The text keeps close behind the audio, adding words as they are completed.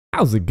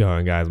How's it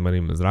going, guys? My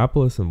name is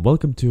Rapolis and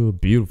welcome to a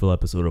beautiful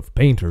episode of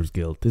Painter's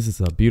Guild. This is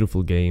a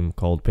beautiful game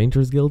called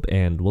Painter's Guild,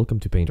 and welcome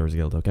to Painter's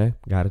Guild, okay?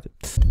 Got it?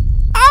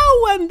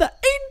 Oh, and the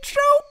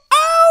intro!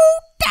 Oh,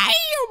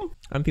 damn!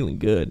 I'm feeling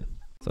good.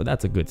 So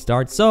that's a good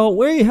start. So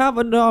we have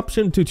an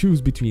option to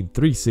choose between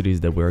 3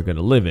 cities that we're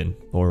gonna live in,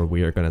 or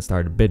we are gonna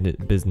start a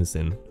business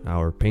in,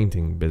 our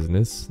painting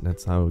business.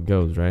 That's how it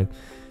goes, right?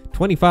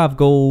 25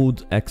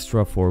 gold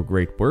extra for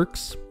great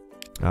works.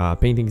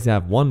 Paintings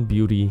have 1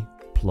 beauty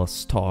plus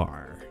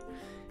star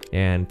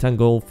and 10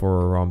 gold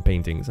for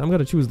paintings. I'm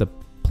gonna choose the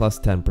plus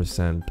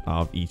 10%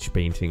 of each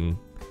painting.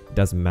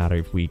 Doesn't matter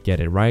if we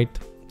get it right,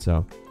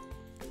 so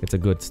it's a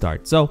good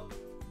start. So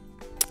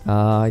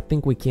I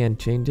think we can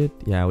change it.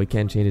 Yeah, we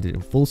can change it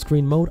in full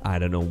screen mode. I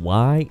don't know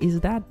why is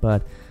that,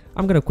 but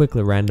I'm gonna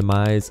quickly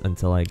randomize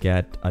until I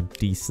get a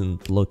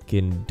decent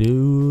looking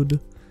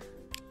dude.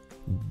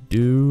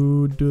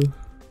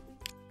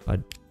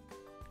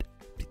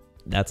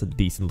 That's a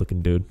decent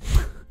looking dude.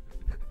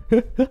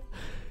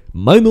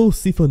 Mino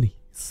Symphony.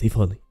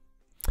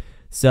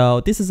 So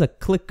this is a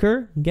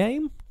clicker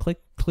game, click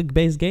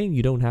based game.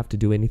 You don't have to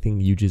do anything.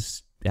 You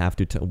just have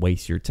to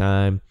waste your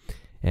time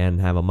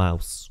and have a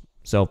mouse.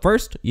 So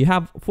first you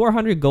have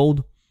 400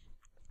 gold.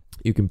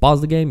 You can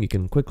pause the game. You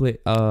can quickly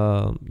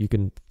you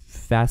can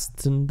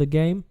fasten the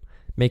game,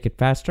 make it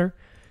faster.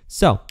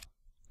 So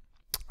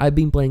I've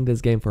been playing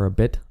this game for a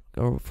bit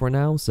for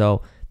now.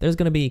 So there's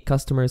gonna be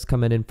customers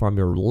coming in from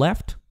your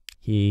left.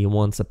 He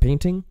wants a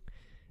painting.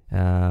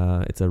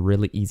 It's a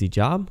really easy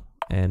job,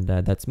 and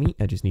that's me.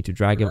 I just need to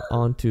drag him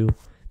onto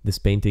this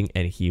painting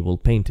and he will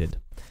paint it.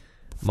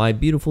 My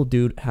beautiful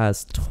dude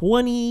has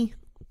 20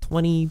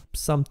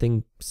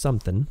 something,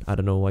 I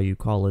don't know what you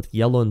call it,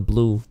 yellow and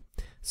blue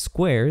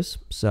squares.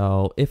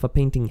 So if a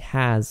painting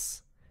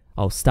has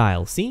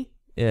style, see,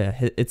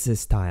 it's his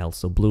style,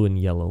 so blue and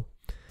yellow.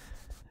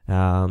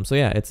 So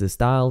yeah, it's his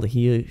style.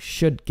 He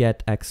should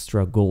get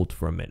extra gold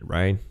from it,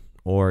 right?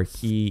 Or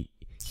he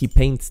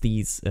paints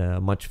these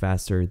much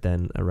faster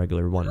than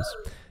regular ones.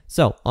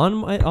 So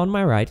on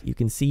my right, you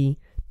can see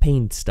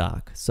paint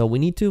stock. So we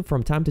need to,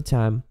 from time to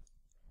time,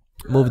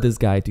 move this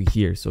guy to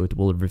here so it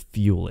will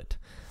refuel it.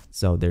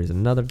 So there's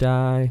another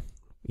die.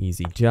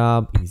 Easy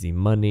job, easy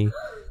money.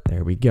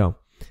 There we go.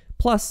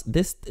 Plus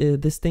this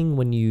thing,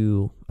 when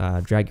you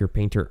drag your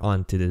painter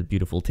onto the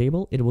beautiful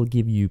table, it will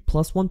give you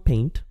 +1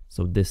 paint.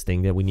 So this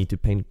thing that we need to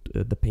paint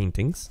the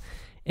paintings,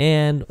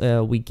 and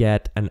we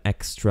get an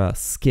extra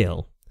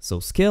skill. So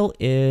skill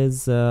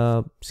is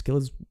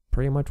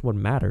pretty much what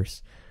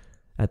matters.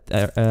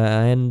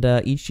 And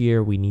each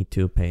year we need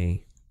to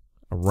pay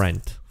a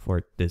rent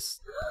for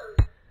this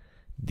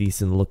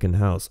decent looking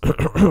house.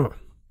 So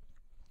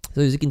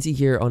as you can see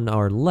here on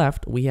our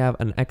left, we have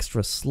an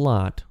extra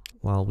slot.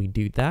 While we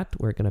do that,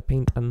 we're gonna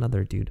paint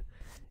another dude,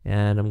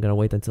 and I'm gonna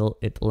wait until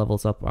it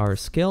levels up our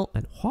skill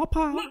and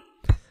hoppa.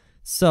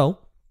 So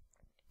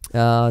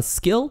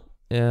skill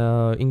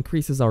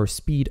increases our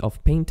speed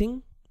of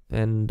painting.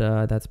 And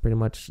that's pretty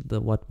much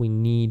what we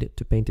need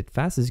to paint it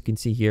fast. As you can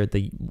see here,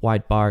 the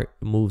white bar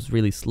moves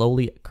really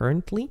slowly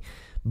currently,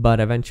 but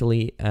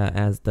eventually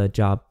as the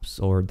jobs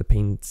or the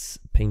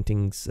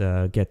paintings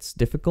gets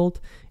difficult,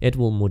 it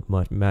will move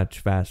much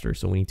faster.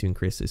 So we need to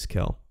increase the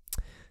skill.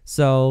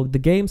 So the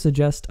game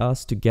suggests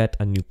us to get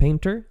a new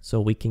painter,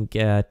 so we can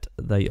get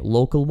the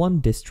local one,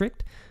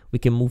 district. We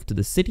can move to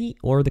the city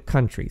or the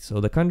country. So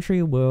the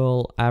country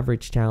will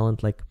average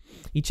talent, like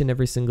each and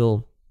every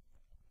single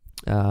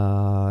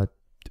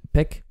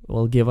pick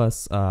will give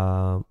us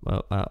a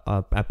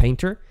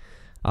painter.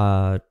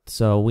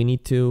 So we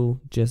need to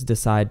just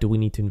decide, do we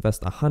need to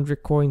invest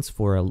 100 coins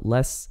for a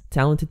less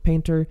talented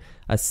painter,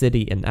 a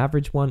city an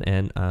average one,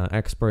 and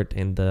expert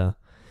in the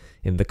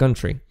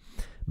country.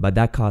 But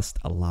that costs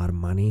a lot of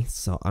money,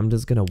 so I'm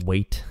just gonna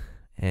wait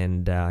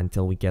and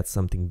until we get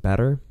something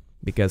better,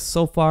 because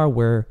so far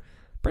we're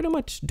pretty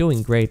much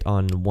doing great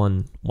on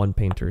one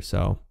painter.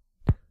 So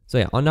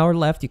yeah, on our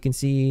left, you can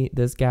see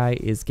this guy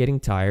is getting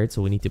tired,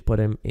 so we need to put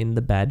him in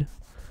the bed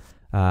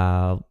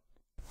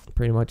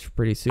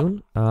pretty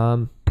soon.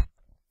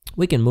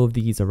 We can move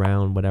these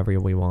around whatever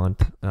we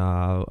want.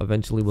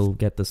 Eventually, we'll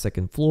get the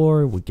 2nd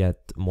floor, we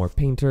get more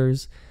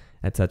painters,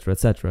 etc.,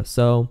 etc.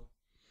 So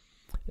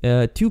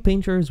 2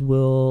 painters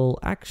will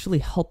actually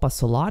help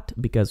us a lot,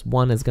 because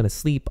one is going to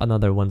sleep,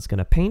 another one's going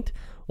to paint,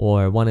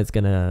 or one is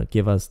going to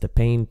give us the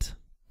paint,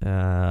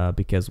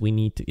 because we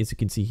need to, as you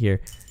can see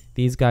here,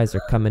 these guys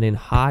are coming in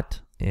hot,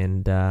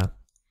 and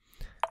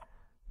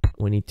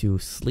we need to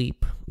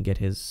sleep, get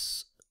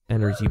his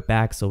energy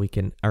back so we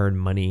can earn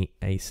money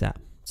ASAP.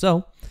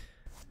 So,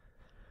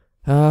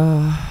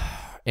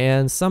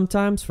 and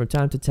sometimes, from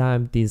time to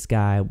time, this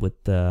guy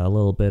with a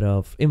little bit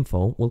of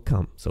info will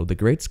come. So the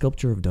great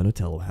sculptor of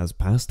Donatello has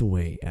passed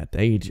away at the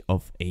age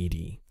of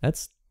 80.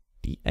 That's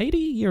 80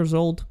 years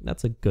old.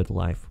 That's a good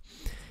life.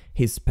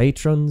 His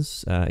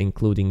patrons,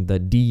 including the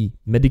De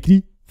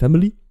Medici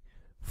family,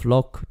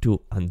 flock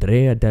to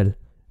Andrea del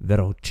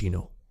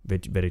Verrocchio.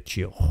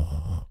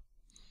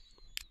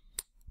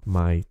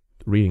 My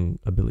reading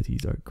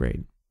abilities are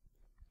great.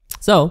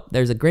 So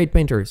there's a great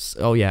painter.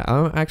 Oh yeah,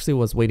 I actually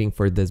was waiting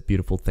for this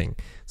beautiful thing.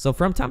 So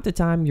from time to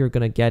time, you're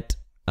gonna get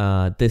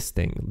this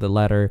thing, the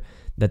letter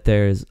that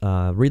there's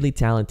a really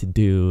talented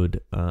dude.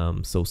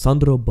 So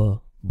Sandro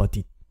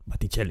Botticelli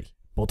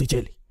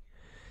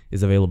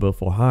is available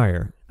for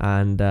hire,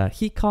 and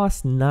he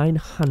costs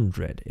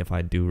 900, if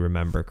I do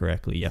remember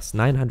correctly. Yes,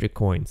 900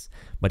 coins.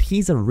 But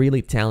he's a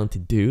really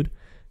talented dude,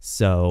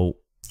 so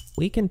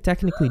we can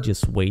technically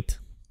just wait.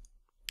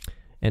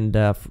 And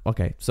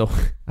okay, so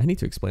I need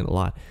to explain a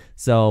lot.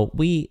 So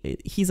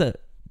he's a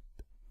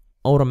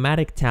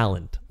automatic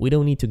talent. We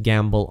don't need to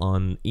gamble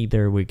on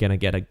either we're gonna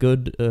get a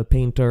good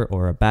painter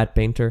or a bad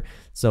painter.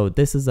 So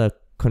this is a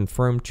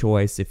confirmed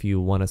choice if you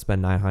want to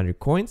spend 900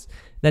 coins.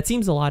 That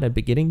seems a lot at the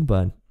beginning,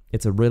 but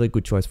it's a really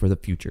good choice for the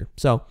future.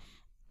 So,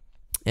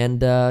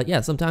 and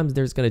yeah, sometimes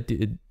there's gonna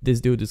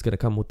this dude is gonna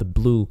come with the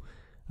blue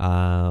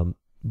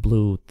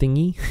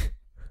thingy.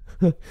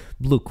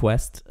 Blue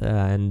quest,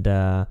 and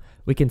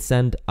we can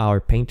send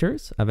our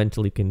painters.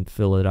 Eventually we can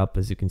fill it up.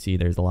 As you can see,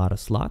 there's a lot of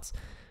slots,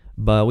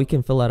 but we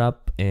can fill it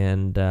up,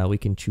 and we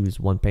can choose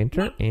one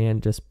painter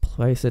and just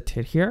place it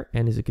here.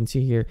 And as you can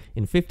see here,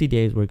 in 50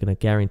 days we're gonna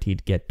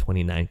guaranteed get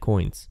 29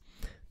 coins.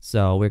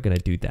 So we're gonna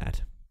do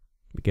that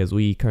because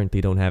we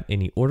currently don't have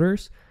any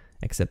orders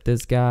except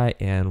this guy,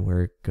 and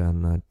we're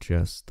gonna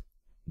just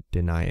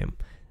deny him.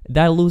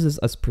 That loses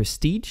us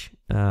prestige.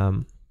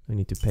 We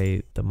need to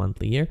pay the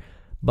monthly here.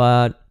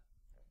 But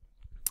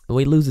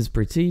we lose his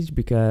prestige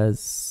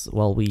because,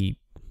 well,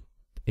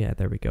 yeah,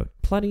 there we go.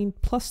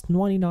 Plus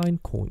 29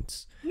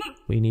 coins.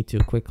 We need to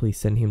quickly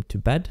send him to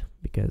bed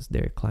because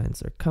their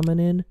clients are coming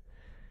in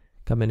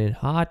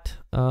hot.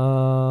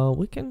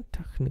 We can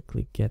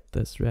technically get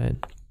this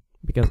right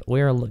because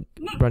we are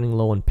running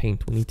low on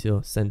paint. We need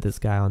to send this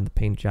guy on the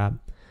paint job.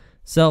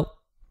 So,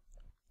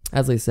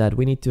 as I said,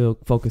 we need to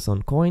focus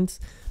on coins.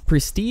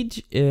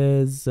 Prestige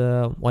is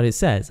what it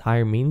says.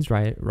 Higher means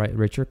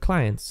richer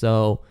clients.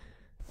 So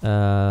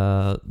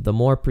the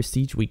more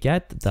prestige we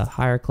get, the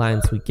higher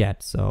clients we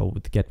get. So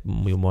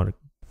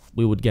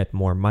we would get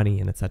more money,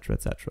 and etc.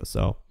 etc.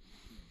 So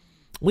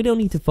we don't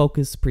need to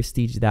focus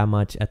prestige that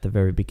much at the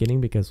very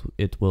beginning because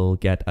it will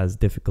get us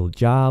difficult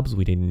jobs.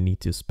 We didn't need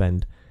to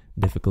spend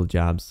difficult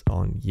jobs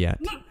on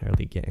yet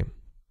early game.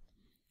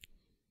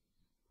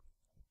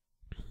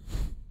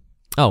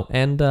 Oh,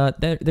 and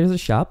there's a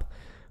shop.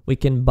 We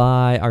can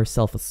buy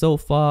ourselves a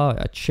sofa,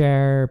 a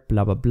chair,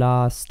 blah, blah,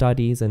 blah,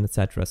 studies, and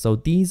etc. So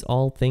these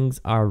all things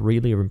are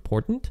really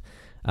important.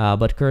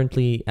 But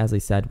currently, as I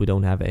said, we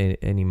don't have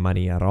any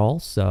money at all.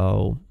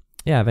 So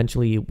yeah,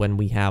 eventually when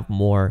we have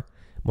more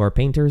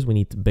painters, we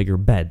need bigger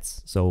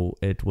beds. So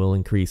it will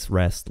increase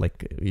rest,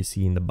 like you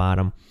see in the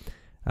bottom,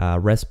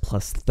 rest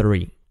plus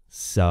 3.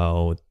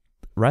 So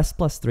rest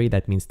plus 3,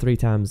 that means 3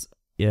 times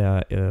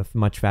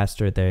much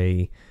faster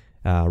they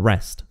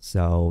rest.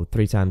 So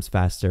 3 times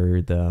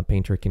faster the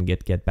painter can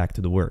get back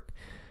to the work.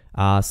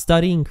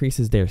 Study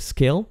increases their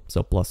skill,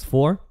 so plus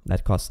 4.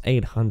 That costs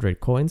 800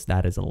 coins.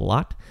 That is a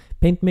lot.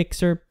 Paint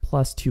mixer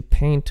plus 2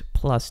 paint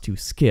plus 2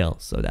 skill,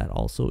 so that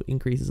also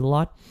increases a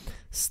lot.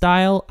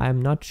 Style,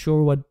 I'm not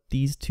sure what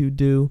these two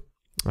do.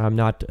 I'm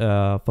not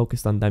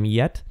focused on them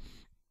yet.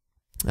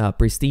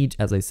 Prestige,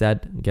 as I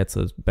said, gets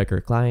us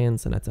bigger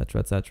clients, and etc.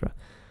 etc.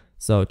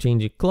 So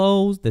changing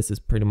clothes, this is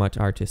pretty much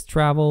artist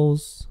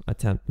travels.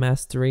 Attempt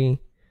mastery,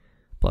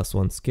 plus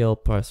 1 skill,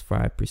 plus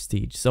 5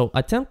 prestige. So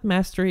attempt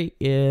mastery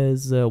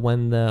is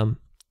when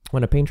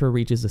a painter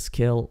reaches a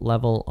skill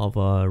level of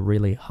a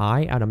really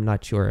high, and I'm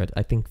not sure,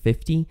 I think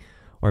 50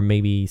 or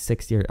maybe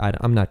 60, or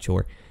I'm not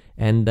sure.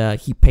 And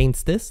he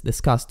paints this.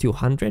 This costs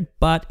 200,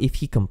 but if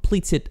he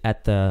completes it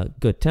at the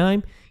good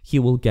time, he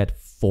will get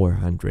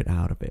 400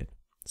 out of it.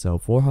 So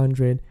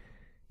 400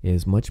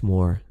 is much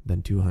more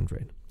than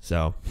 200.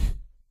 So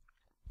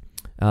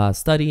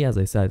study, as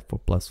I said, for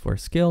plus 4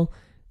 skill.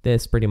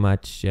 This pretty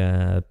much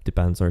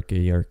depends on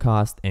your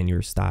cost and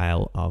your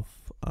style of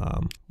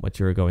what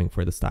you're going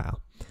for the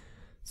style.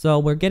 So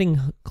we're getting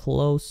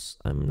close.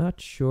 I'm not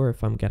sure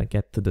if I'm gonna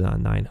get to the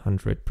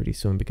 900 pretty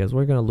soon because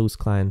we're gonna lose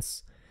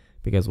clients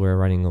because we're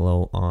running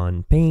low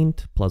on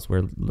paint, plus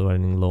we're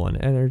running low on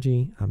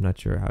energy. I'm not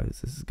sure how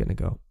this is gonna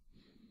go.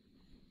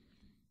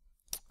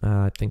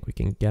 I think we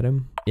can get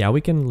him. Yeah,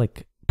 we can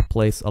like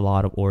place a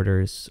lot of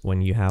orders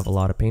when you have a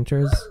lot of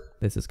painters.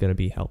 This is gonna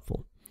be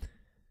helpful.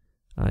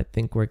 I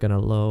think we're getting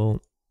low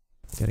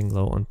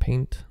on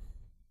paint.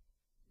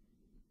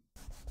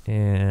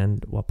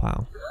 And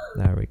wapow,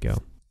 there we go.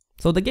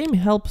 So the game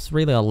helps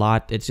really a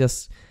lot. It's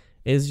just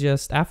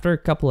after a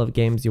couple of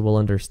games you will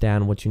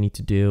understand what you need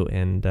to do,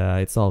 and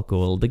it's all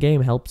cool. The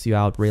game helps you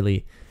out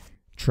really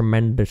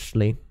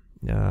tremendously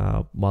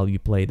while you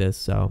play this.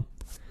 So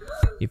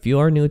if you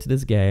are new to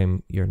this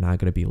game, you're not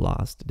gonna be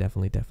lost.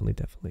 Definitely.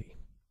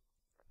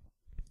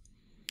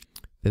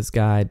 This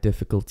guy,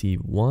 difficulty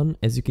 1.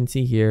 As you can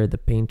see here, the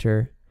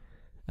painter,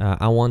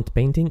 I want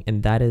painting,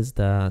 and that is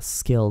the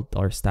skill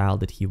or style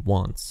that he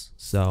wants.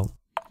 So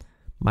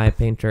my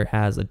painter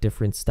has a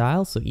different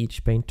style, so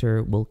each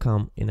painter will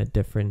come in a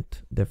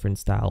different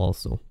style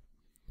also.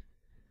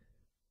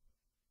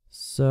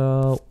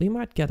 So we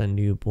might get a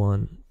noob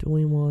one. Do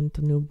we want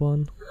a noob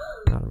one?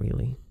 Not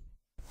really.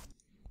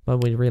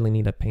 But we really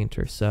need a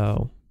painter,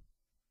 so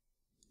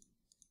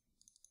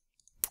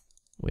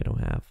we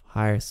don't have.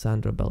 Hire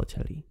Sandro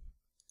Bellicelli.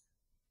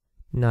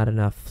 Not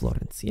enough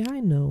Florence. Yeah, I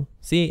know.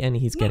 See, and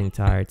he's getting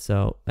tired,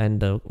 so, and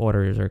the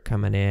orders are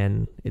coming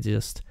in. It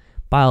just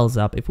piles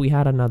up. If we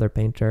had another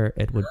painter,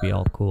 it would be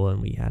all cool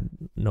and we had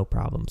no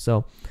problem.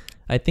 So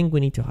I think we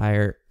need to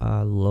hire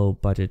a low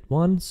budget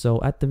one.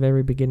 So at the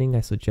very beginning,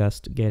 I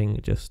suggest getting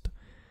just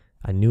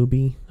a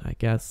newbie, I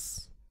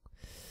guess.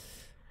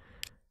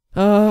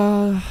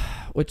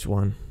 Which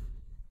one?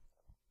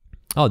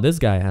 Oh, this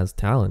guy has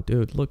talent,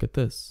 dude. Look at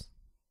this.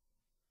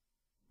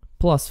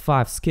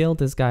 +5 skill.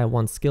 This guy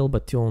 1 skill,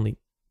 but 2 only.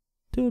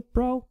 Dude,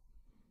 bro.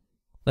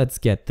 Let's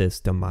get this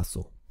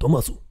Tommaso.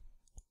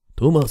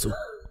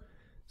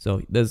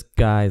 So this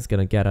guy is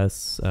gonna get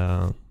us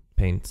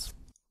paints.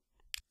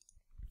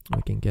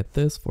 We can get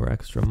this for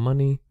extra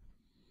money.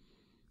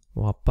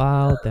 Swap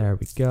out. There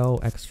we go.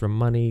 Extra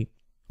money.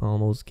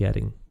 Almost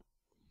getting.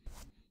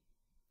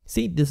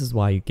 See, this is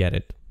why you get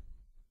it.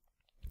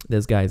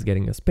 This guy is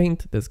getting us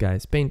paint. This guy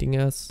is painting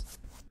us.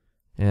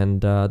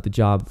 And the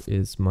job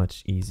is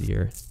much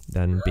easier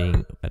than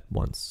being at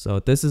once. So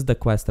this is the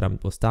quest that I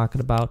was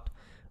talking about.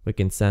 We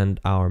can send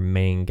our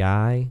main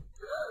guy.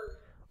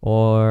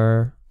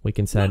 Or we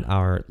can send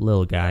our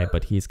little guy,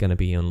 but he's going to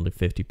be only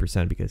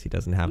 50% because he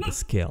doesn't have the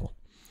skill.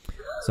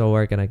 So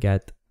we're going to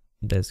get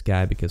this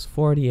guy because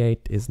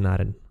 48 is not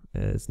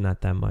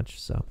that much.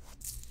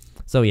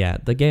 So yeah,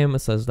 the game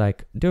says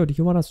like, dude,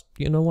 you want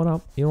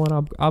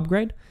to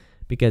upgrade?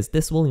 Because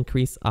this will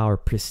increase our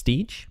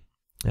prestige.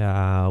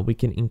 We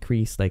can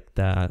increase like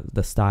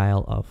the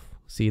style of,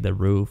 see, the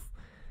roof,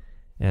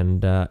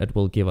 and it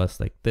will give us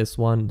like this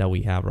one that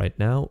we have right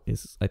now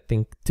is, I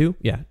think, 2.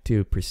 Yeah,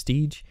 2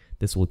 prestige.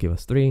 This will give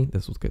us 3.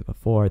 This will give us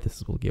 4.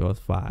 This will give us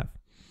 5.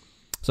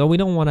 So we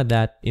don't want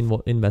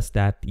to invest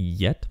that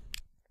yet.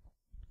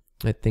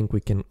 I think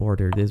we can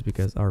order this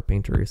because our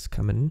painter is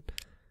coming.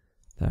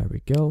 There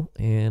we go,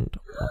 and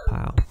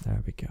pow,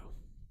 there we go.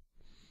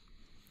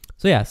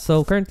 So yeah,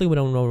 so currently we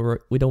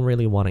don't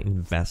really want to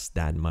invest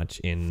that much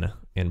in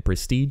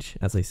prestige.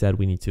 As I said,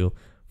 we need to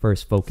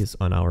first focus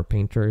on our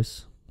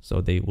painters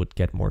so they would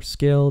get more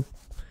skilled.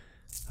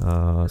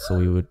 So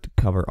we would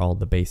cover all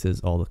the bases,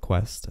 all the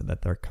quests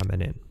that are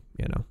coming in,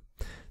 you know.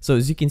 So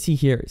as you can see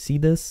here, see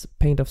this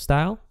paint of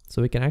style?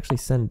 So we can actually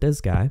send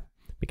this guy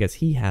because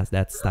he has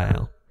that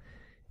style.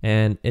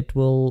 And it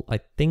will, I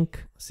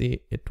think,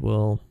 see, it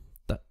will,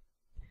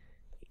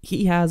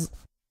 he has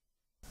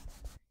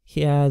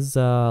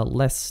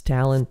less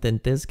talent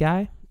than this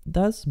guy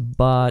does,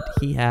 but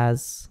he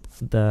has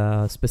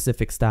the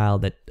specific style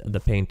that the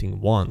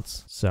painting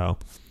wants. So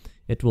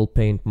it will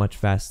paint much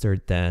faster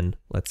than,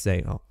 let's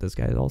say, oh, this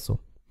guy is also.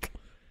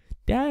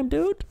 Damn,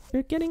 dude,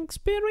 you're getting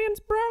experience,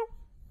 bro.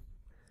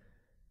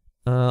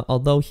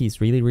 Although he's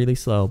really, really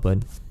slow,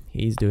 but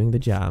he's doing the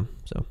job.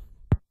 So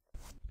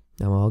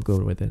I'm all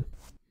good with it.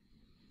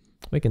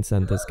 We can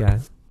send this guy.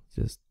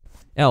 Just.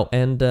 Oh,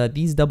 and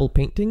these double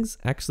paintings,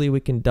 actually we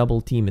can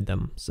double team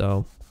them,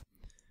 so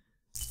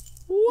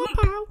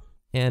whoop-ow,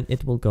 and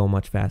it will go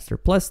much faster.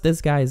 Plus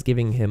this guy is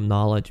giving him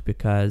knowledge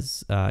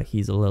because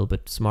he's a little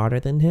bit smarter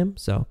than him,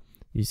 so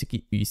you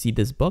see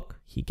this book,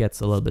 he gets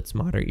a little bit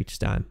smarter each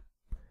time.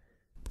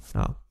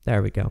 Oh,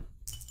 there we go.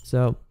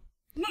 So,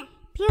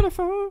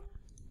 beautiful.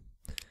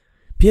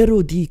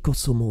 Piero di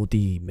Cosimo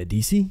di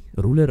Medici,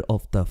 ruler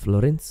of the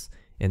Florence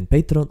and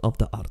patron of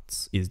the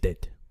arts, is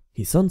dead.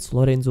 His sons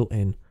Lorenzo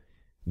and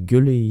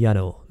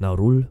Giuliano now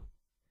rule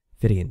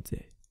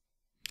Firenze.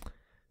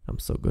 I'm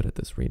so good at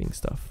this reading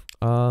stuff.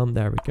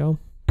 There we go.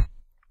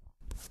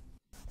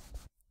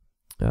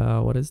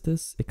 What is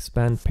this?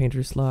 Expand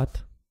painter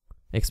slot.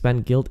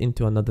 Expand guild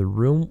into another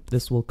room.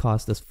 This will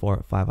cost us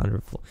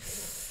 500.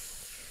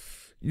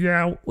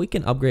 Yeah, we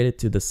can upgrade it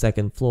to the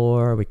 2nd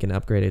floor. We can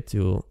upgrade it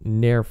to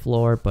near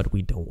floor, but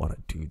we don't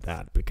want to do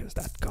that because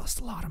that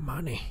costs a lot of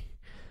money.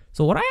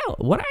 So what I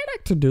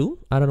like to do,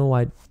 I don't know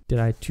why did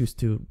I choose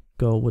to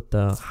go with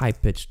the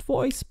high-pitched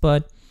voice,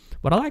 but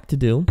what I like to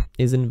do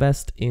is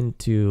invest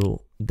into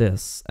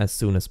this as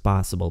soon as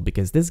possible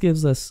because this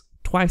gives us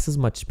twice as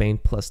much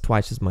paint plus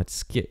twice as much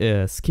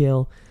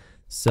skill.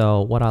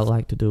 So what I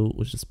like to do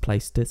is just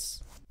place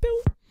this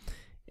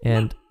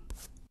and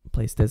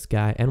place this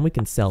guy, and we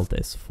can sell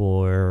this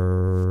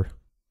for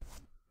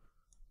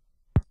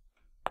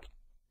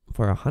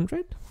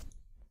 100?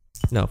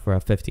 No, for a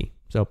 50.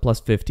 So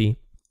plus 50,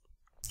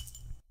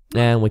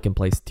 and we can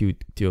place two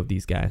of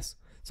these guys.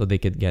 So they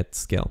could get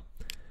skill.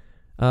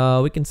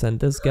 We can send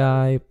this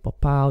guy,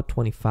 pop out,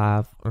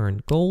 25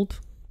 earned gold.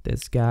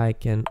 This guy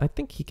can, I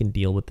think he can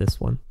deal with this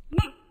one.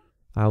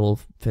 I will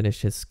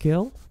finish his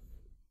skill.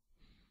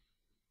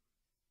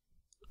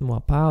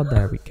 Wap out,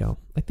 there we go.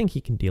 I think he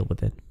can deal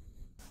with it.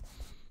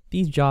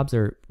 These jobs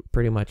are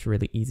pretty much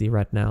really easy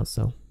right now,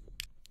 so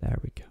there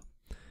we go.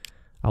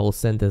 I will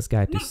send this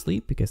guy to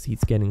sleep because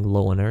he's getting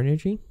low on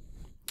energy.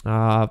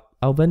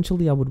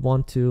 Eventually I would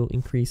want to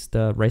increase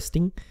the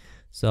resting.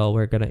 So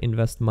we're gonna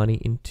invest money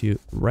into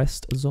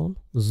rest zone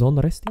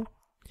resting.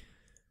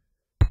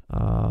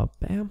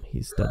 Bam,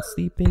 he's done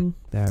sleeping.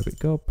 There we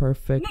go,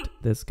 perfect.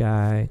 This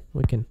guy,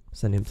 we can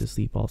send him to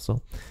sleep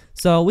also.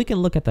 So we can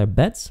look at our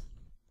beds.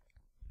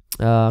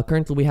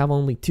 Currently we have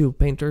only 2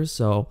 painters,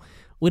 so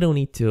we don't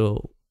need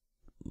to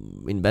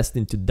invest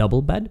into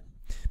double bed,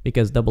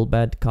 because double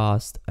bed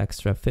cost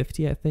extra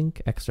 50, I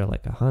think, extra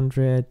like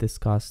 100. This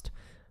cost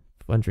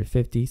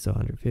 150, so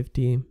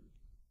 150.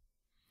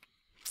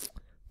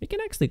 We can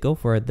actually go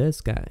for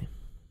this guy.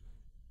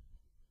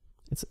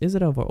 Is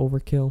it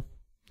overkill?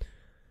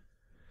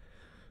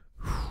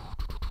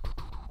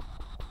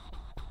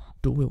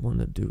 Do we want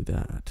to do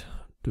that?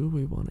 Do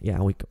we want to? Yeah,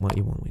 we don't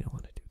want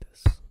to do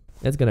this.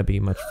 It's gonna be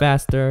much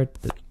faster.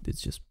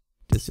 It's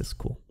just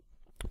cool.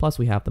 Plus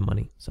we have the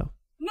money, so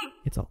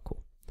it's all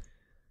cool.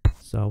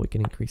 So we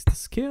can increase the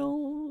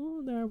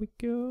skill. There we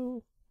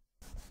go.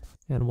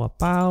 And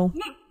wapow.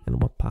 And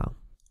wapow.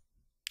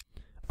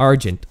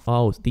 Argent.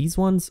 Oh, these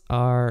ones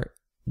are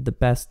the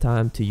best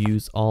time to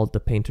use all the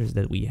painters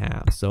that we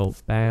have. So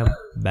bam,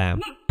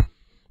 bam.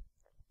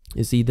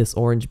 You see this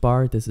orange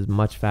bar? This is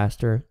much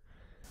faster.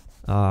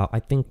 I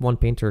think one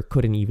painter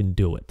couldn't even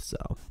do it, so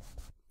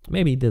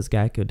maybe this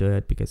guy could do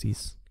it because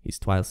he's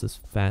twice as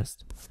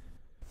fast.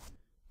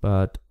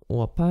 But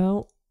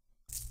wapow.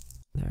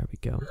 There we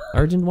go.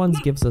 Urgent ones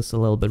gives us a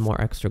little bit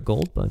more extra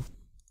gold, but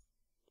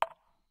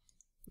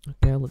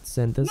okay, let's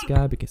send this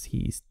guy because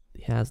he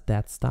has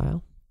that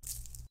style.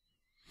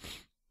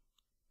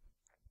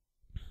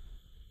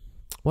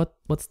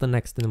 What's the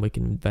next thing we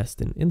can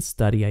invest in? In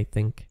study, I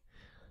think.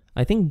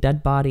 I think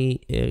dead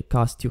body, it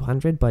costs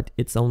 200, but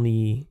it's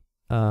only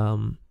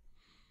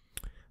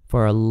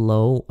for a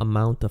low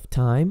amount of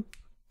time,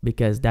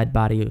 because dead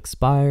body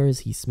expires,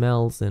 he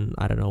smells, and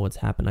I don't know what's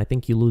happened. I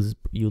think you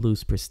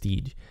lose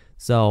prestige.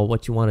 So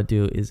what you want to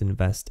do is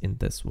invest in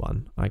this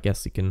one. I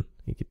guess you can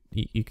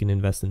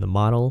invest in the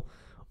model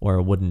or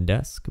a wooden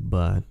desk,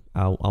 but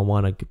I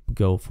want to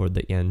go for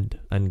the end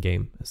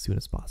game as soon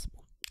as possible.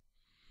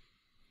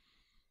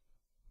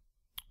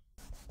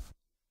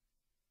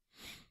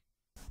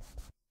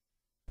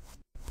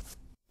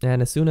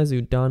 And as soon as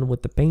you're done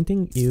with the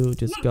painting, you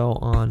just go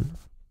on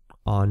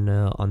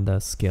the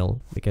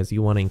skill, because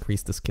you want to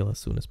increase the skill as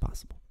soon as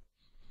possible.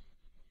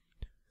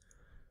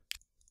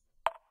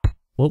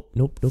 Oh,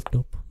 nope.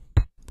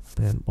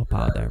 And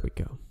wow, there we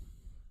go.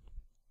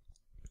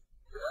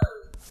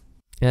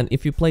 And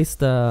if you place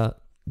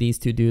these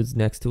 2 dudes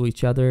next to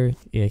each other,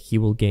 he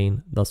will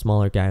gain, the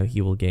smaller guy,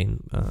 he will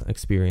gain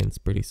experience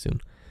pretty soon.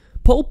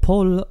 Paul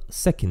II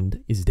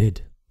is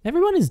dead.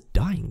 Everyone is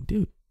dying,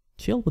 dude.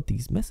 Chill with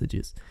these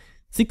messages.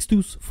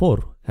 Sixtus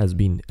IV has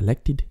been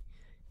elected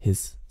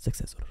his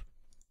successor.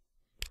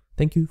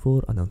 Thank you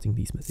for announcing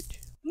this message.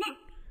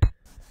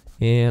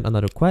 And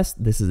another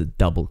quest. This is a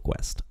double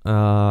quest.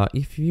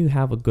 If you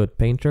have a good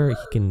painter,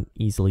 he can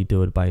easily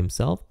do it by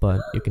himself,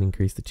 but you can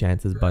increase the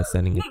chances by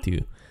sending it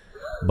to.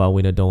 But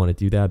we don't want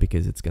to do that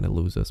because it's gonna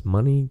lose us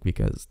money,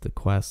 because the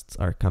quests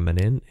are coming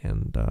in,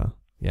 and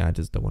yeah, I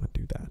just don't want to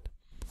do that.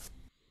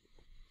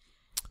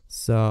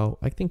 So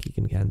I think he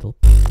can handle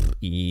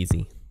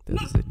easy.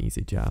 This is an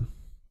easy job.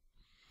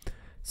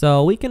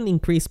 So we can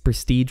increase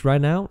prestige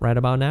right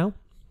about now.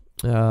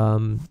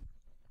 It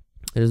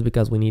is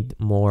because we need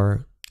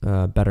more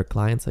better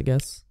clients, I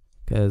guess,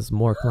 because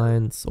more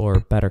clients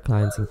or better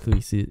clients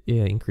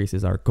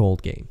increases our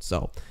gold gain.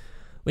 So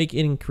we can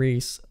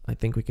increase. I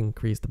think we can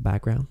increase the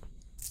background.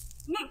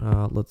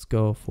 Let's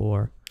go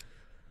for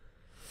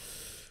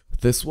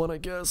this one, I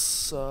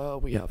guess.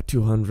 We have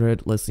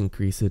 200. Let's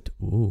increase it.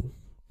 Ooh.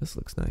 This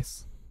looks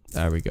nice.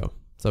 There we go.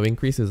 So it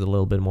increases a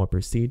little bit more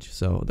prestige.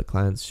 So the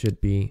clients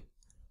should be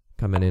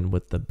coming in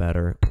with the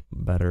better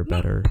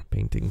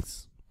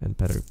paintings and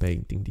better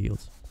painting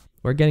deals.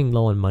 We're getting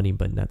low on money,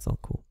 but that's all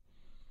cool.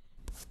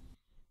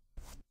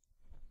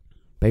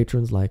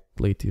 Patrons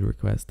likely to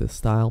request this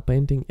style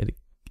painting,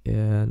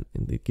 and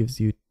it gives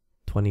you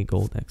 20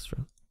 gold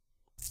extra.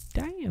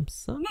 Damn,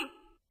 son.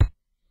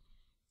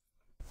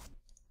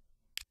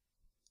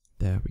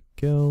 There we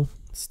go.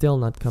 Still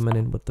not coming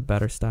in with the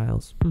better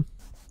styles.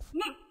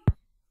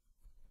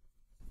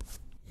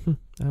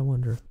 I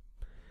wonder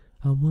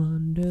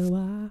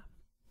why.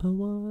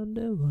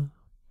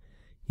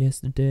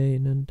 Yesterday,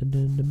 under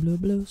the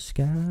blue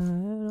sky,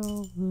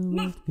 all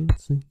I could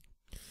see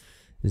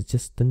is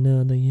just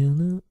another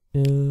yellow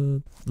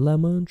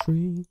lemon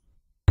tree.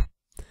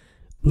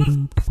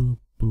 Boop, boop,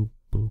 boop,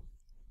 boop.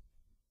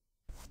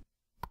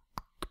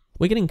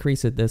 We can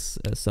increase it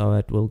so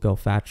it will go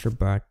faster,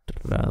 but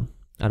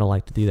I don't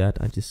like to do that.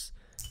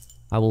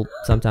 I will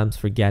sometimes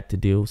forget to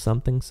do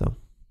something, so.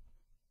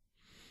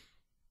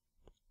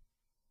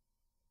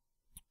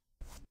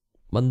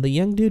 When the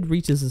young dude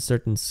reaches a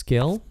certain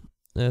skill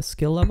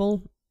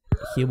level,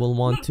 he will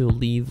want to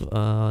leave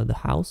the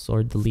house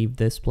or to leave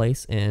this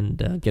place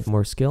and get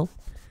more skill.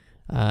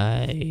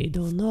 I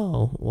don't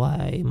know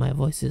why my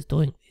voice is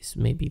doing this.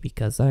 Maybe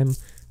because I'm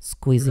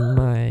squeezing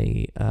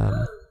my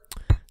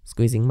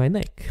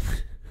neck.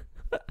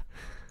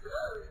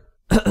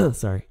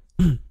 Sorry.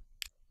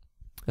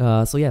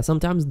 So yeah,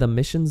 sometimes the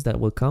missions that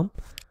will come.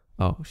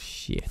 Oh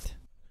shit.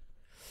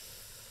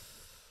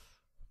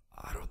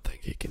 I don't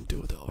think he can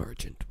do the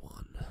urgent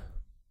one.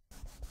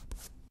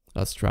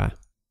 Let's try.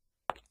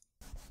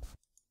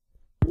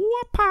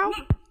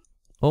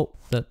 Oh,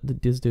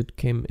 this dude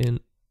came in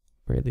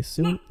really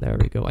soon. There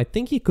we go. I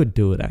think he could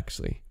do it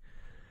actually.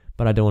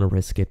 But I don't want to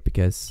risk it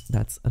because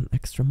that's an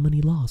extra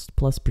money lost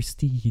plus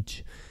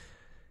prestige.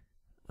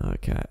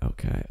 Okay.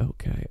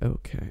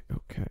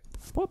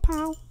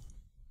 Pow.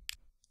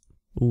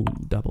 Ooh,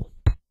 double.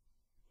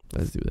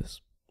 Let's do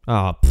this.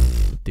 Oh,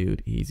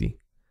 dude, easy.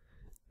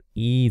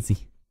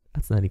 Easy.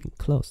 That's not even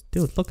close.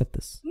 Dude, look at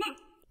this.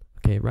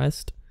 Okay,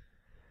 rest.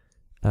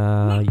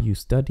 You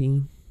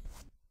study.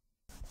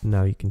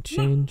 Now you can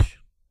change.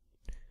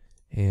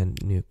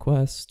 And new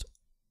quest.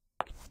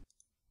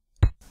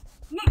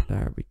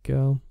 There we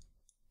go.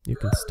 You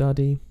can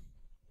study.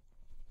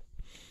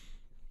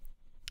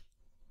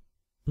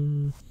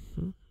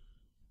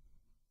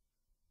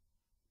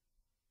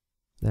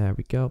 There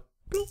we go.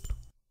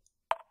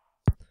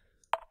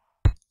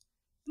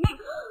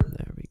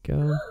 There we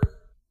go.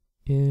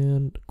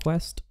 And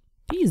quest.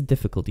 These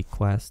difficulty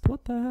quest.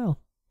 What the hell?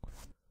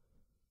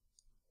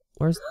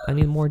 I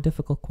need more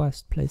difficult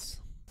quest,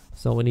 please.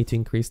 So we need to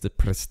increase the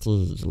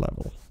prestige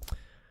level.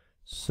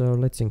 So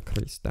let's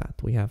increase that.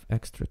 We have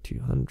extra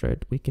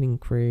 200. We can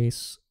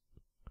increase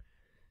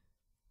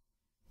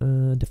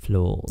the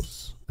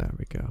floors. There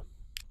we go.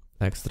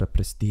 Extra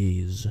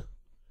prestige.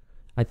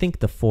 I think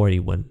the 40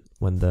 when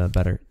the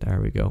better. There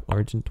we go.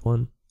 Urgent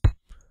one.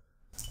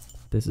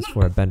 This is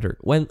for a bender.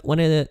 When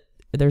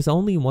there's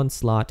only one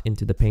slot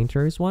into the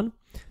painter's one,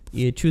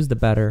 you choose the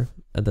better,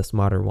 the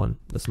smarter one,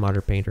 the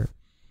smarter painter,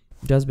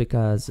 just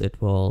because it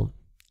will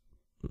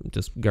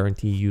just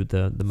guarantee you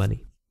the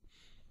money.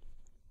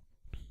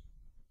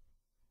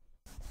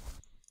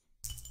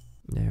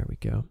 There we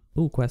go.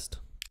 Ooh, quest.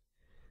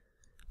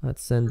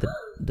 Let's send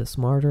the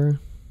smarter.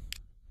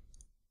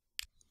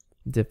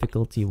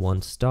 Difficulty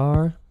 1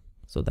 star.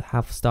 So the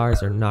half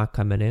stars are not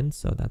coming in,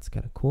 so that's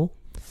kind of cool.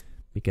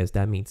 Because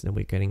that means that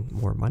we're getting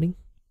more money.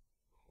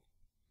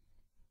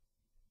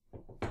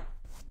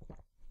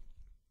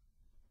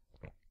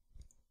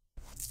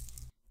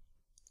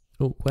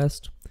 Oh,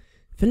 quest.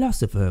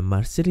 Philosopher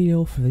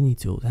Marsilio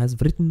Veneto has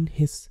written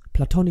his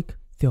Platonic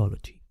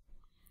theology.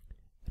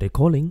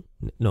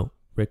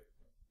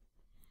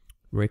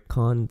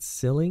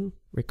 Reconciling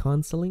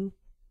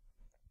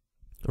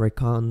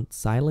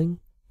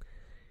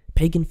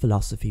pagan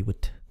philosophy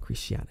with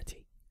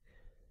Christianity.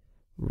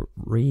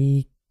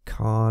 Reconciling?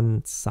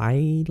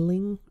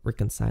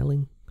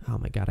 Oh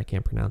my god, I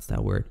can't pronounce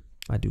that word.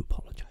 I do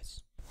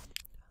apologize.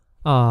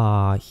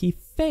 He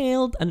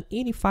failed an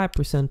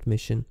 85%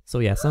 mission. So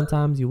yeah,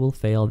 sometimes you will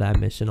fail that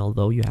mission,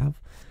 although you have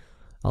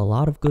a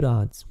lot of good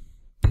odds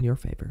in your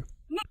favor.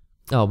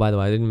 Oh, by the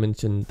way, I didn't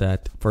mention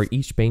that for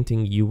each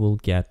painting you will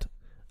get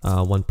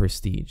 1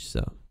 prestige.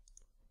 So,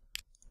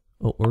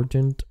 oh,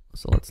 urgent.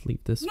 So let's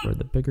leave this for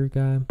the bigger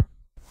guy.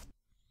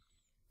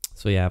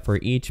 So yeah, for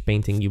each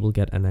painting you will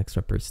get an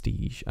extra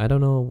prestige. I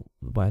don't know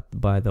by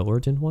the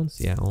urgent ones.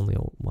 Yeah, only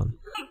 1.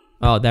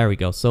 Oh, there we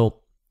go.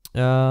 So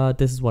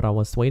this is what I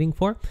was waiting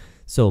for.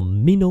 So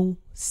Mino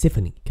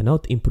Symphony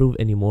cannot improve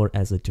anymore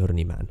as a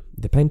journeyman.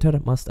 The painter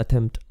must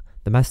attempt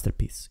the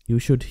masterpiece. You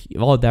should...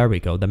 Oh, there we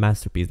go. The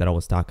masterpiece that I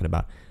was talking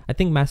about. I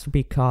think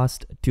masterpiece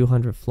cost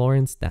 200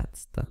 florins.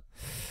 That's the...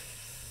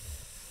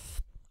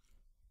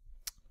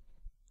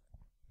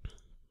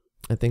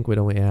 I think we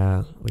don't...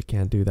 Yeah, we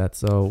can't do that.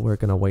 So we're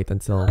gonna wait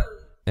until...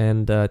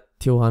 And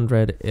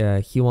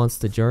 200, he wants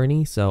to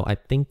journey. So I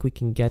think we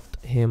can get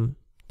him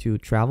to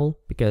travel.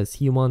 Because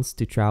he wants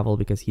to travel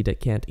because he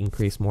can't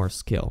increase more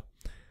skill.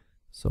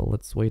 So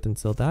let's wait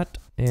until that.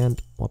 And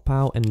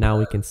wapow. And now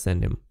we can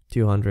send him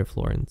 200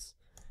 florins.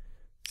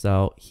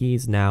 So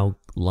he's now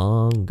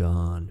long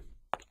gone.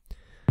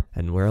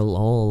 And we're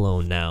all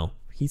alone now.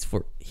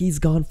 He's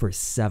gone for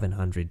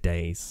 700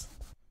 days.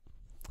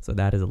 So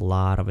that is a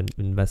lot of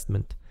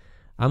investment.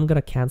 I'm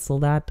gonna cancel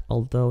that,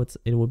 although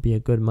it would be a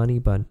good money,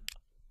 but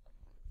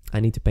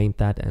I need to paint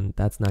that, and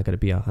that's not gonna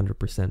be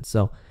 100%.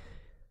 So,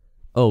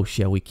 oh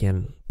shit, we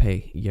can't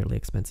pay yearly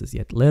expenses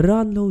yet.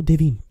 Leonardo da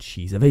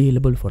Vinci is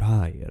available for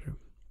hire.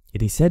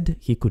 It is said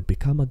he could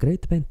become a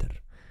great painter,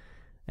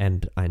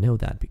 and I know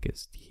that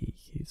because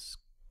he's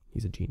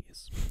a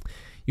genius.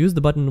 Use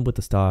the button with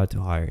the star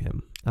to hire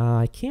him.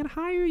 I can't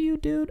hire you,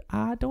 dude.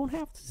 I don't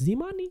have the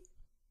money.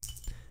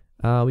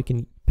 We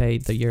can pay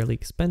the yearly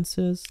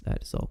expenses.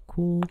 That is all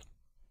cool.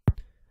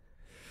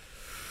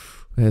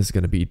 It's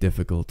gonna be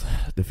difficult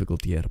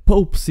year.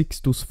 Pope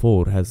Sixtus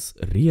IV has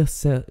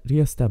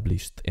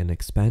re-established and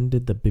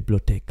expanded the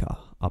Biblioteca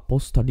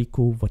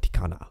Apostolico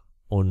Vaticana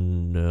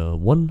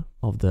on one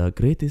of the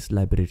greatest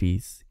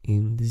libraries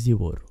in the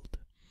world.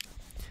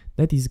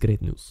 That is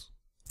great news.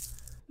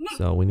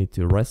 So we need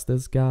to rest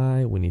this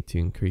guy. We need to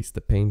increase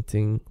the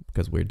painting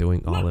because we're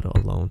doing all it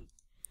alone.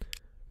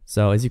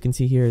 So as you can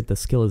see here, the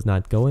skill is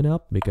not going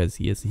up because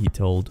he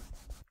told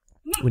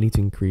we need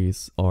to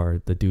increase or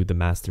do the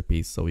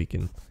masterpiece so we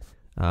can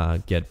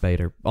get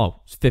better.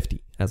 Oh,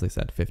 50, as I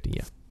said, 50,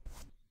 yeah.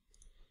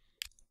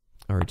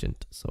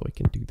 Urgent, so we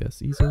can do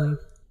this easily.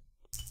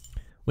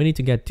 We need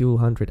to get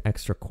 200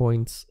 extra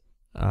coins,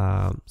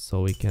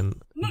 so we can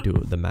do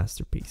the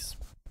masterpiece.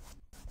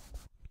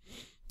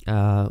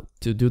 To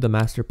do the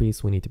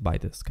masterpiece, we need to buy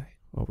this guy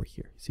over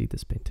here. See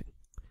this painting?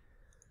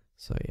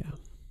 So yeah.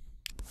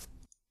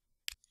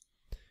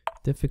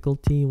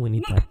 Difficulty, we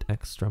need that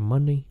extra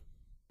money.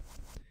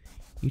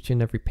 Each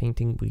and every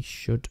painting we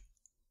should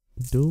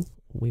do,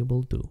 we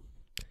will do.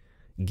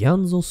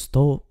 Gianzo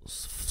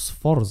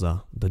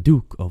Sforza, the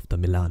Duke of the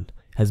Milan,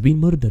 has been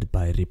murdered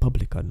by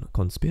Republican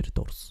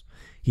conspirators.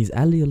 His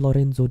ally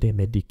Lorenzo de'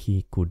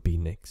 Medici could be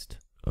next.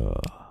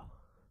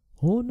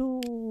 Oh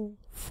no.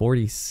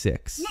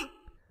 46.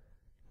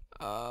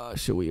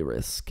 Should we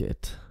risk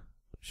it?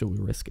 Should we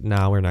risk it?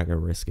 No, we're not gonna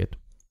risk it.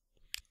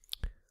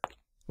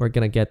 We're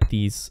gonna get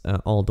these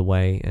all the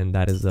way, and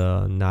that is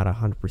not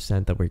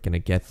 100% that we're gonna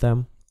get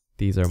them.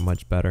 These are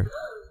much better.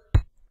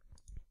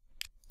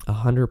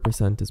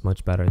 100% is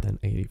much better than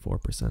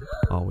 84%.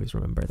 Always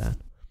remember that.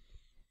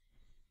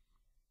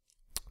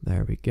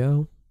 There we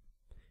go.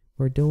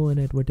 We're doing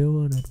it, we're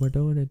doing it, we're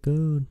doing it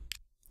good.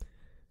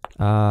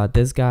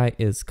 This guy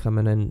is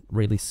coming in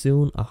really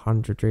soon.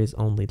 100 days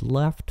only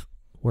left.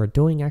 We're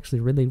doing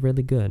actually really,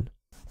 really good.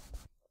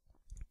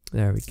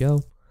 There we go.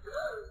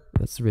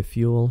 Let's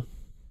refuel.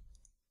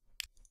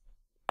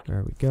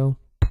 There we go.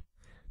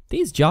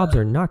 These jobs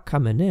are not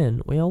coming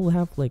in. We only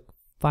have like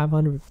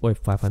 500. Wait,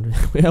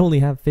 500. We only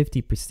have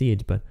 50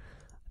 prestige, but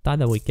I thought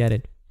that we'd get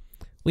it.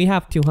 We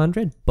have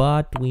 200,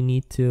 but we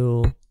need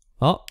to.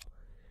 Oh,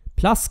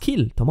 plus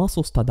skill.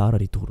 Tommaso Stadara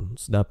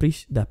returns. The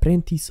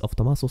apprentice of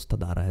Tommaso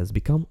Stadara has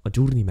become a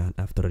journeyman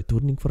after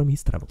returning from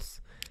his travels.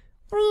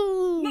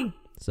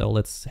 So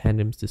let's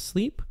send him to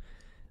sleep.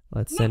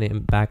 Let's send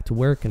him back to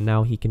work, and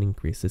now he can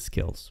increase his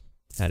skills.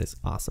 That is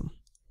awesome.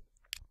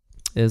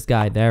 This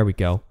guy, there we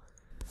go.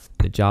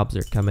 The jobs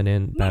are coming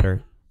in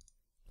better.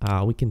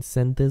 We can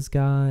send this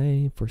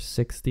guy for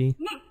 60,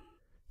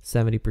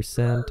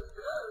 70%.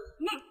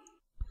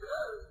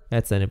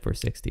 Let's send him for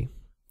 60.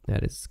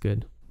 That is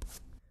good.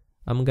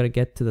 I'm gonna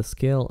get to the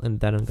skill, and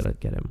then I'm gonna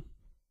get him.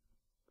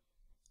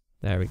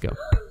 There we go.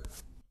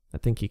 I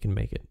think he can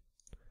make it.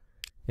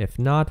 If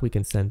not, we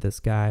can send this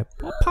guy.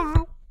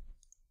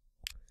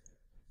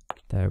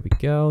 There we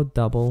go.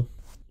 Double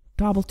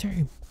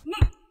team.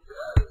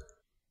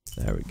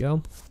 There we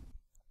go.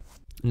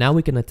 Now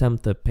we can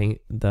attempt to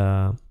paint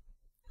the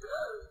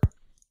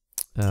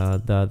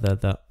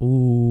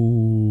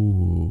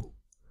ooh.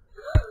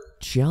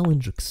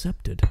 Challenge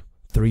accepted.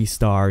 3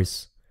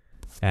 stars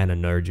and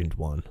an urgent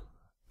one.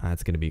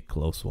 That's gonna be a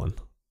close one.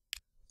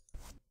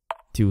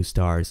 2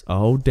 stars.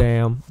 Oh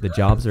damn. The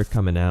jobs are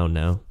coming out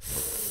now.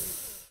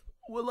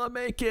 Will I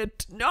make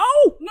it? No!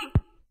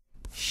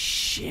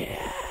 Shit.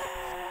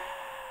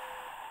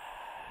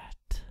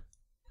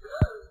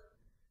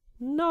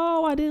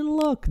 No, I didn't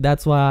look.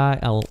 That's why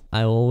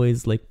I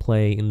always like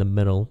play in the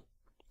middle,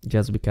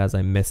 just because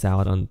I miss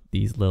out on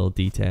these little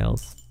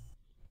details.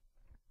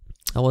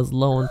 I was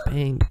low on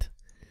paint.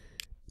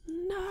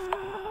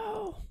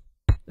 No.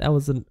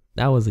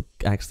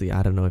 Actually,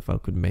 I don't know if I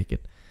could make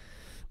it.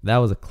 That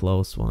was a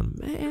close one,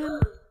 man.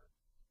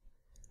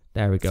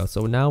 There we go.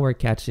 So now we're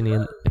cashing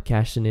in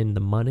the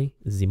money,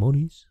 the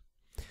monies.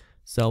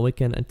 So we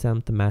can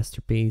attempt the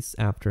masterpiece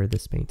after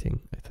this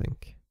painting, I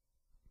think.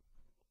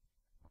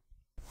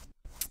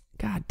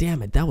 God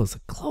damn it, that was a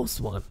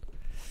close one.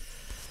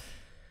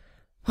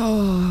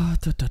 Oh,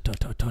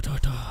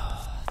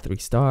 3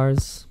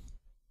 stars.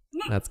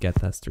 Let's get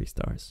that 3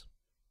 stars.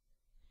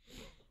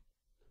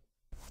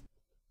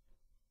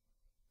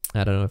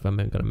 I don't know if I'm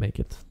gonna make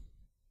it.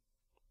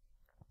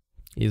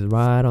 He's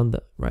right on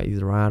the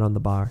He's right on the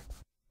bar.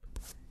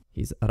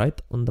 He's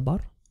right on the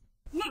bar.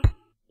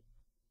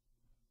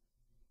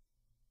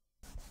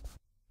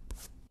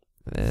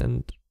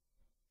 And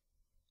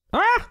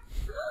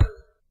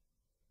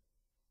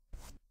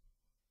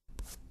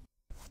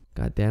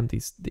God damn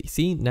these.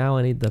 See, now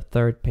I need the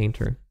 3rd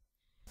painter.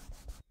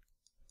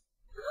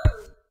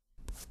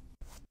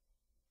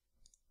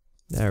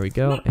 There we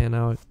go. And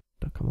now,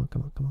 come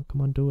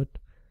on, do it.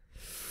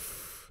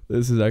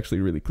 This is actually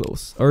really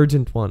close.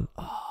 Urgent one.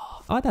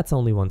 Oh, that's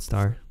only 1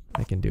 star.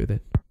 I can do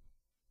that.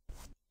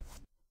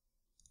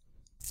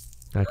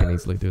 I can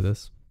easily do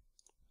this.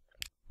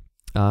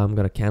 I'm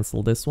gonna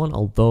cancel this one,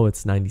 although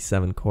it's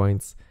 97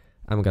 coins.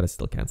 I'm gonna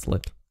still cancel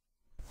it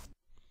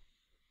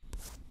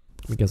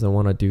because I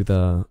want to do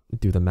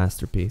the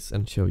masterpiece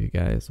and show you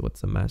guys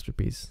what's a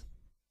masterpiece.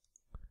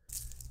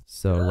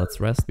 So let's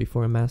rest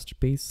before a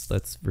masterpiece.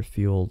 Let's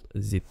refuel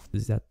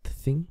that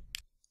thing.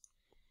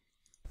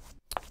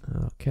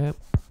 Okay,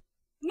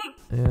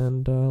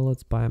 and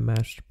let's buy a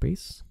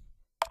masterpiece.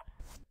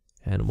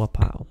 And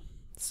wapow.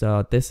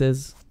 So this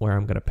is where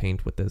I'm gonna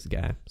paint with this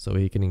guy, so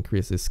he can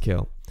increase his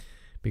skill.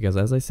 Because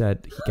as I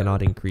said, he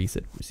cannot increase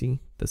it.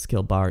 See, the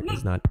skill bar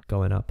is not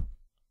going up.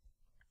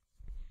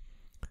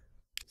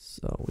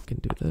 So we can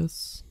do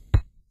this.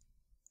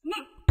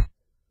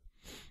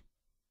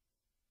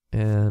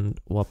 And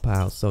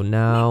wow. So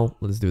now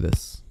let's do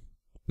this.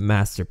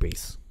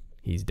 Masterpiece.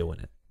 He's doing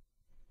it.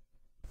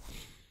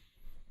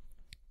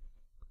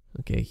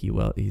 Okay,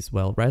 he's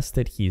well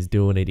rested. He's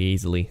doing it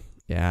easily.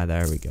 Yeah,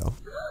 there we go.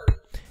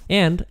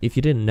 And if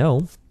you didn't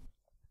know,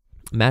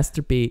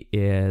 Masterpiece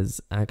is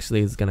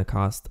gonna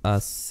cost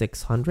us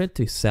 600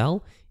 to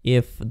sell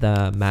if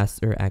the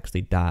master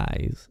actually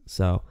dies.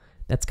 So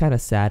that's kind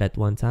of sad at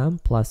one time.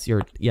 Plus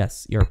your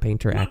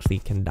painter actually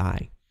can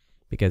die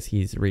because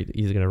he's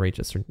gonna reach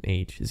a certain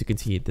age. As you can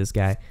see, this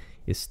guy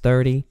is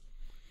 30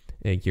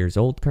 years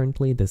old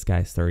currently. This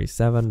guy's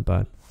 37,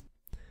 but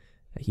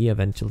he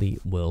eventually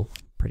will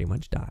pretty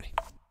much die.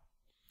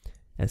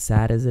 As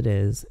sad as it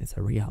is, it's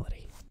a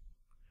reality.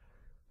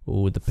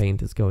 Ooh, the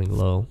paint is going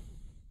low.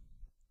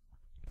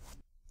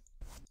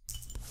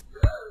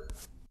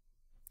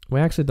 We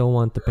actually don't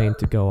want the paint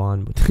to go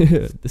on,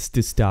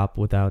 to stop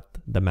without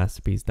the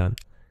masterpiece done.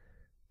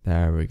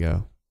 There we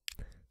go.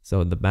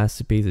 So the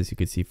masterpiece, as you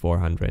can see,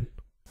 400.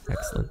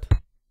 Excellent.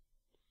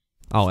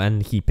 Oh,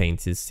 and he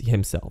paints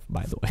himself,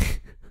 by the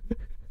way.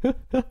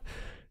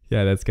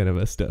 Yeah, that's kind of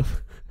messed up.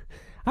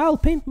 I'll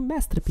paint a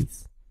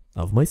masterpiece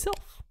of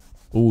myself.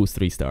 Ooh,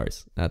 3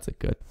 stars. That's a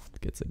good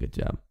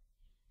job.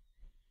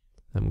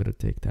 I'm gonna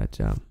take that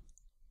job.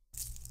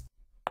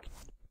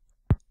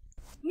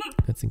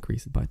 Let's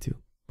increase it by 2.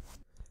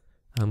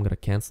 I'm gonna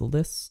cancel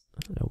this.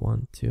 I don't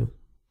want to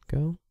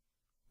go.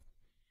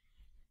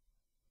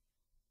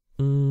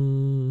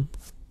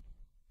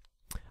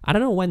 I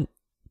don't know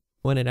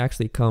when it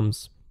actually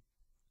comes,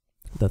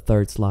 the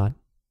 3rd slot,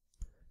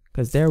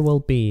 because there will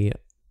be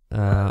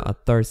a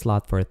 3rd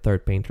slot for a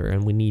 3rd painter,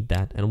 and we need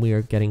that, and we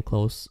are getting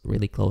close,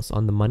 really close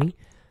on the money,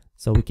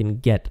 so we can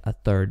get a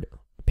 3rd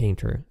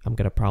painter. I'm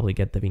gonna probably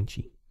get Da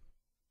Vinci.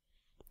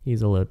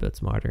 He's a little bit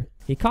smarter.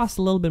 He costs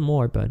a little bit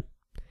more, but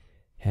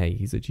hey,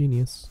 he's a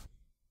genius.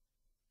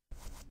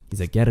 He's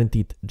a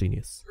guaranteed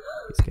genius.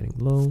 He's getting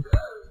low.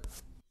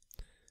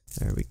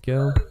 There we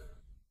go.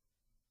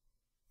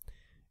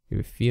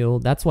 You feel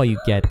that's why you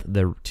get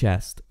the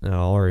chest,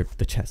 or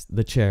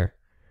the chair,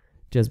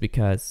 just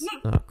because.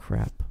 Oh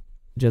crap!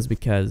 Just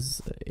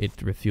because it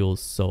refuels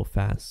so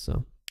fast.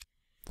 So,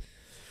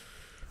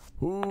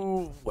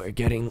 ooh, we're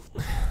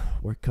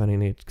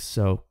cutting it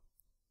so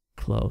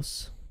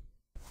close.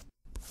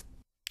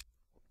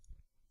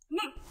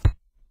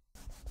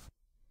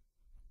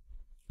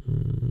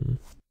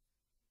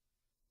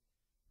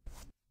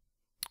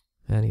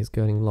 And he's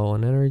getting low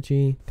on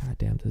energy. God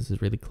damn, this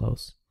is really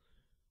close.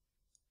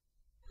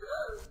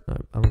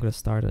 I'm gonna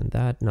start on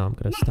that. No, I'm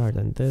gonna start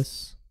on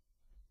this.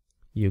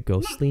 You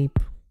go sleep.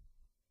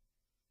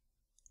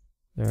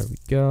 There we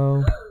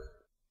go.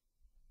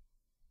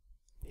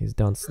 He's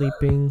done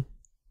sleeping.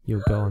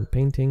 You go on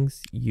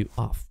paintings. You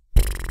off.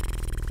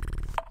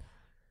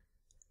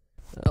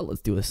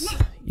 Let's do this.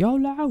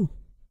 YOLO!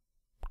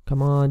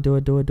 Come on, do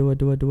it.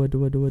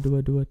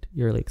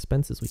 Yearly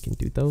expenses, we can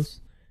do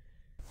those.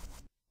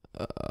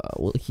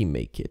 Will he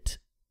make it?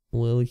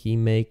 Will he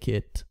make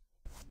it?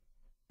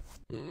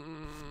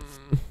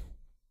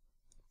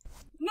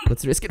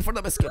 Let's risk it for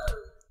the biscuit.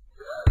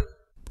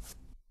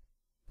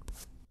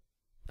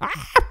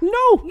 Ah,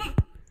 no!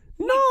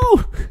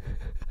 No!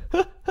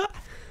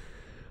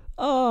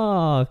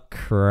 Oh,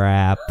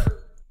 crap.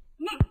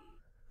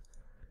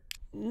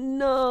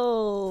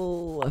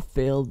 No, I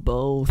failed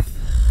both.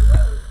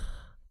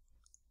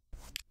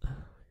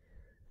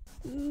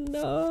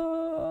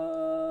 No.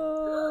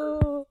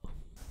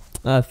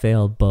 I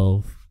failed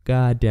both.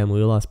 God damn,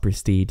 we lost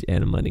prestige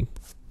and money.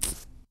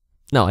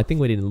 No, I think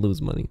we didn't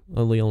lose money.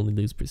 Only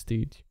lose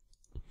prestige.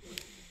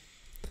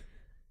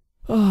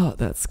 Oh,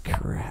 that's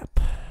crap.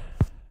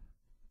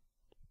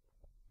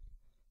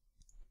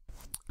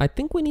 I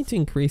think we need to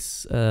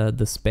increase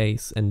the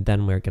space, and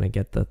then we're gonna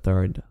get the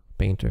 3rd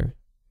painter.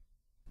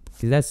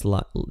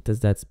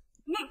 Cause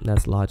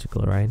that's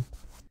logical, right?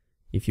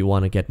 If you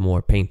want to get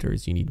more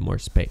painters, you need more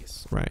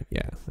space, right?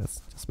 Yeah, that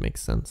just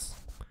makes sense.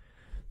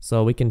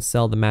 So we can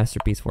sell the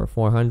masterpiece for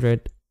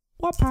 400.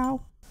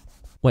 Wow.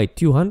 Wait,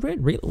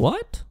 200? Really?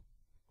 What?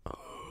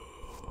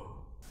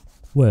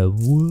 Well,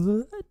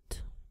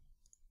 what?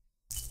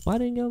 Why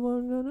didn't you go?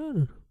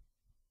 No.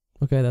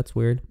 Okay, that's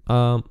weird.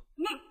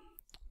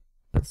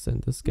 Let's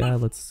send this guy.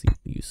 Let's see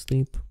you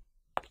sleep.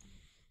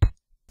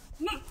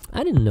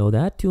 I didn't know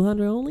that.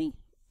 200 only?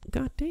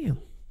 God damn.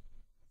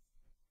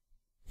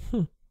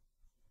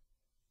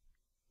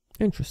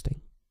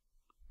 Interesting.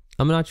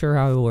 I'm not sure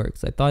how it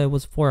works. I thought it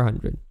was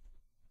 400.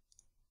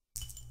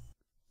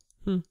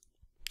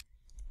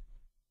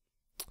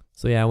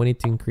 So yeah, we need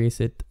to increase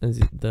it, as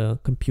the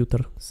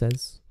computer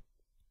says.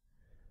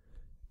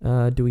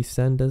 Do we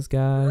send this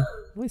guy?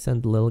 We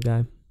send the little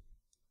guy.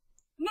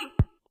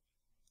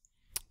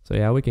 So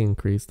yeah, we can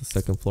increase the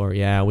 2nd floor.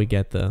 Yeah, we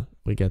get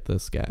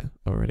this guy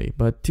already.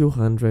 But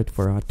 200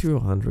 for a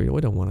 200.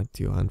 We don't want a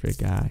 200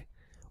 guy.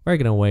 We're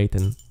gonna wait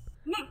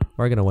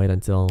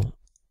until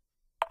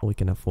we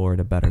can afford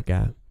a better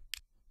guy.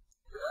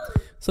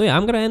 So yeah,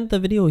 I'm gonna end the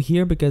video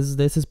here because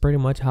this is pretty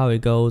much how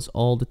it goes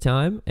all the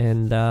time.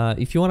 And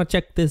if you want to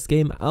check this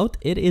game out,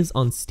 it is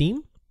on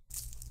Steam.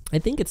 I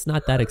think it's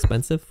not that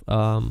expensive.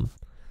 I'm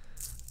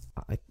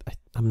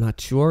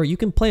not sure. You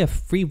can play a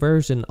free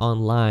version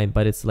online,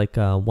 but it's like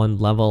one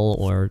level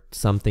or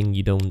something.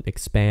 You don't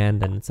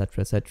expand and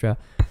etc. etc.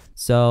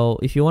 So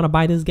if you want to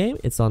buy this game,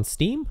 it's on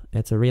Steam.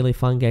 It's a really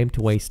fun game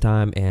to waste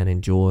time and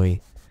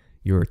enjoy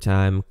your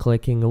time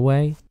clicking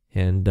away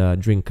and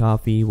drink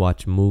coffee,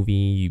 watch a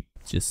movie.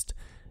 Just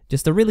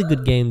a really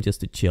good game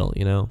just to chill,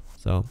 you know.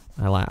 So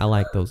I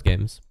like those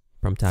games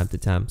from time to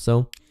time.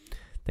 So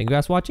thank you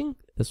guys for watching.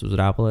 This was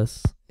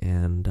Rapolis,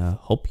 and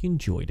hope you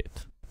enjoyed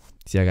it.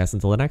 See you guys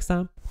until the next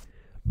time.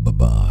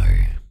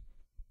 Bye-bye.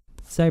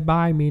 Say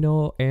bye,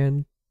 Mino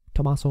and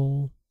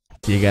Tommaso.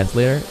 See you guys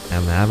later,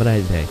 and have a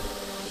nice day.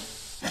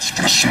 Let's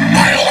put a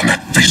smile on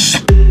that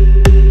face.